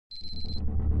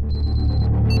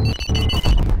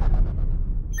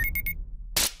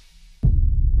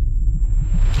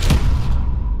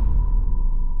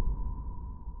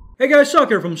Hey guys, Sak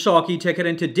here from SAKITECH, and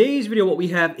in today's video what we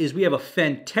have a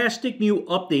fantastic new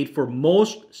update for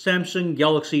most Samsung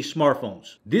Galaxy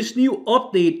smartphones. This new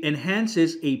update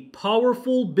enhances a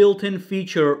powerful built-in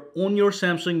feature on your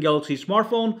Samsung Galaxy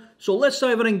smartphone, so let's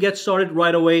dive in and get started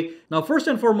right away. Now first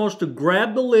and foremost, to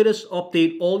grab the latest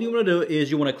update, all you want to do is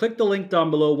you want to click the link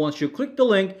down below. Once you click the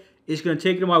link, it's going to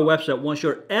take you to my website. Once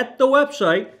you're at the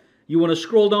website, you want to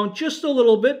scroll down just a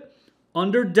little bit.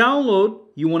 Under download,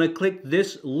 you want to click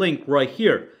this link right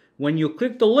here. When you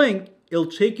click the link,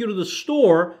 it'll take you to the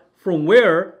store from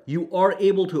where you are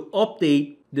able to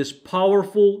update this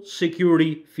powerful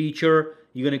security feature.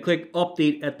 You're going to click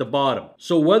update at the bottom.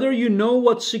 So whether you know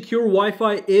what secure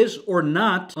Wi-Fi is or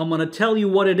not, I'm going to tell you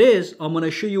what it is. I'm going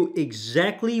to show you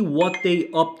exactly what they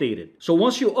updated. So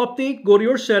once you update, go to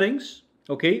your settings,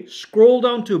 okay? Scroll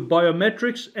down to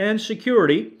biometrics and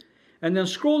security. And then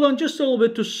scroll down just a little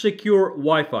bit to secure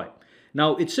Wi-Fi.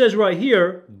 Now it says right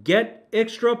here, get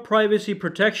extra privacy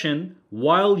protection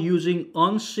while using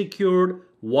unsecured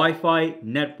Wi-Fi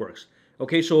networks.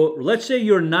 Okay, so let's say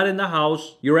you're not in the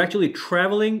house, you're actually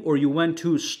traveling, or you went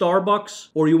to Starbucks,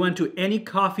 or you went to any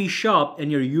coffee shop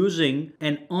and you're using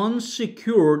an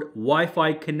unsecured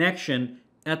Wi-Fi connection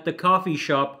at the coffee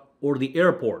shop or the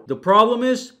airport. The problem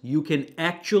is you can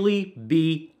actually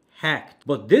be hacked.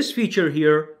 But this feature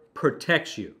here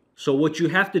protects you. So what you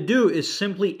have to do is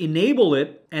simply enable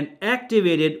it and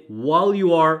activate it while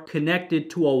you are connected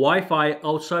to a Wi-Fi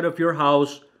outside of your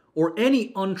house or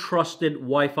any untrusted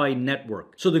Wi-Fi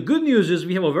network. So the good news is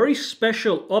we have a very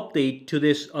special update to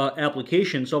this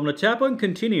application. So I'm going to tap on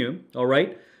continue. All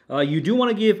right. You do want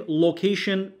to give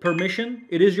location permission.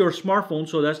 It is your smartphone,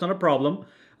 so that's not a problem.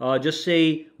 Just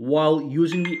say while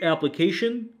using the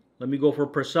application. Let me go for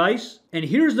precise. And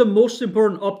here's the most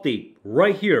important update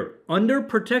right here. Under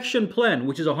protection plan,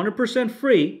 which is 100%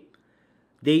 free,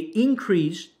 they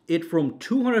increased it from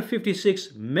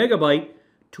 256 megabyte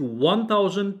to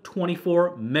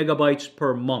 1024 megabytes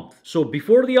per month. So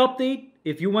before the update,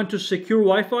 if you went to secure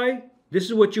Wi-Fi, this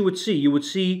is what you would see. You would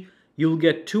see you'll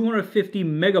get 250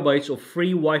 megabytes of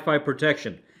free Wi-Fi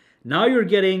protection. Now you're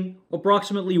getting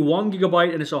approximately 1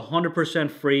 gigabyte and it's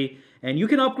 100% free. And you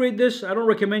can upgrade this. I don't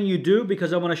recommend you do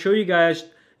because I want to show you guys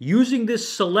using this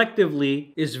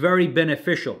selectively is very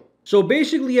beneficial. So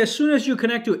basically, as soon as you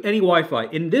connect to any Wi-Fi,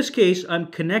 in this case, I'm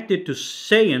connected to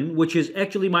Sayan, which is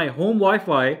actually my home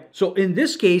Wi-Fi. So in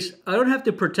this case, I don't have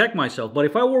to protect myself. But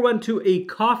if I went to a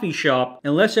coffee shop,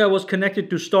 and let's say I was connected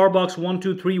to Starbucks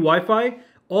 123 Wi-Fi,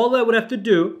 all I would have to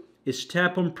do is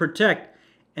tap on protect.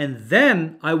 And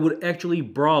then I would actually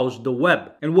browse the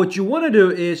web. And what you want to do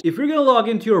is, if you're going to log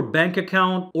into your bank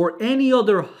account or any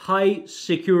other high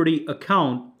security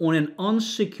account on an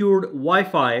unsecured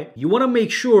Wi-Fi, you want to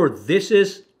make sure this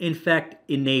is in fact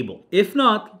enabled. If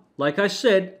not, like I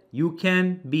said, you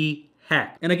can be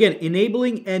hacked. And again,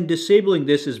 enabling and disabling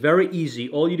this is very easy.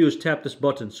 All you do is tap this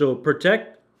button. So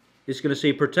protect, it's going to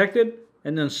say protected,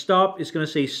 and then stop, it's going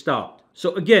to say stopped.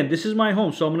 So again, this is my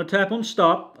home, so I'm going to tap on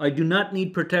stop. I do not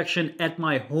need protection at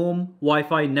my home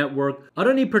Wi-Fi network. I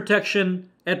don't need protection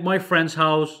at my friend's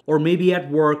house or maybe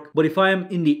at work. But if I am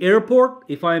in the airport,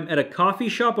 if I'm at a coffee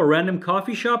shop, a random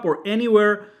coffee shop, or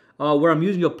anywhere where I'm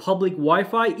using a public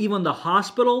Wi-Fi, even the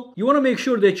hospital, you want to make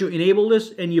sure that you enable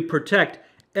this and you protect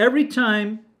every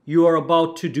time you are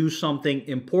about to do something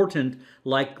important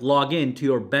like log in to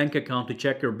your bank account to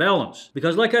check your balance.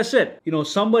 Because like I said,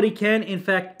 somebody can in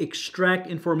fact extract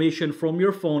information from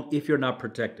your phone if you're not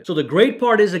protected. So the great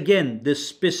part is, again, this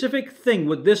specific thing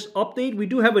with this update, we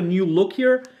do have a new look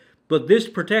here, but this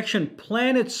protection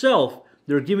plan itself,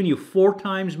 they're giving you 4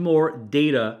 times more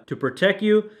data to protect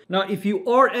you. Now, if you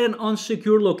are at an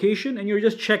unsecured location and you're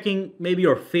just checking maybe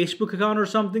your Facebook account or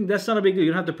something, that's not a big deal.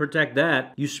 You don't have to protect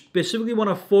that. You specifically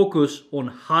want to focus on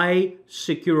high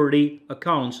security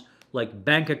accounts like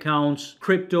bank accounts,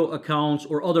 crypto accounts,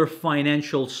 or other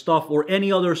financial stuff, or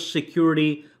any other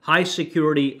security, high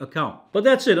security account. But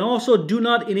that's it. And also, do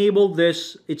not enable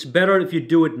this. It's better if you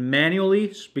do it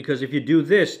manually, because if you do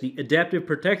this, the adaptive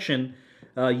protection,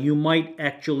 you might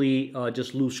actually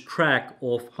just lose track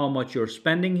of how much you're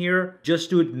spending here. Just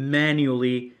do it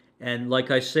manually. And like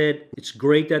I said, it's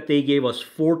great that they gave us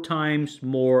 4 times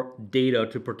more data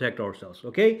to protect ourselves.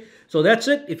 Okay, so that's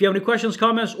it. If you have any questions,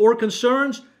 comments, or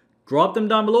concerns, drop them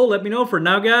down below. Let me know. For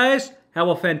now, guys, have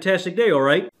a fantastic day, all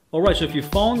right? Alright, so if you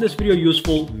found this video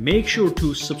useful, make sure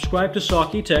to subscribe to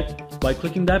SAKITECH by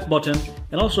clicking that button,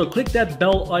 and also click that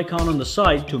bell icon on the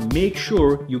side to make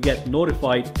sure you get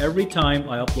notified every time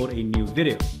I upload a new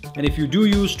video. And if you do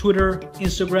use Twitter,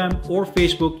 Instagram, or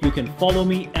Facebook, you can follow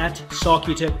me at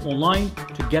SAKITECH Online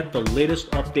to get the latest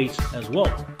updates as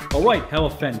well. Alright, have a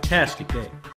fantastic day.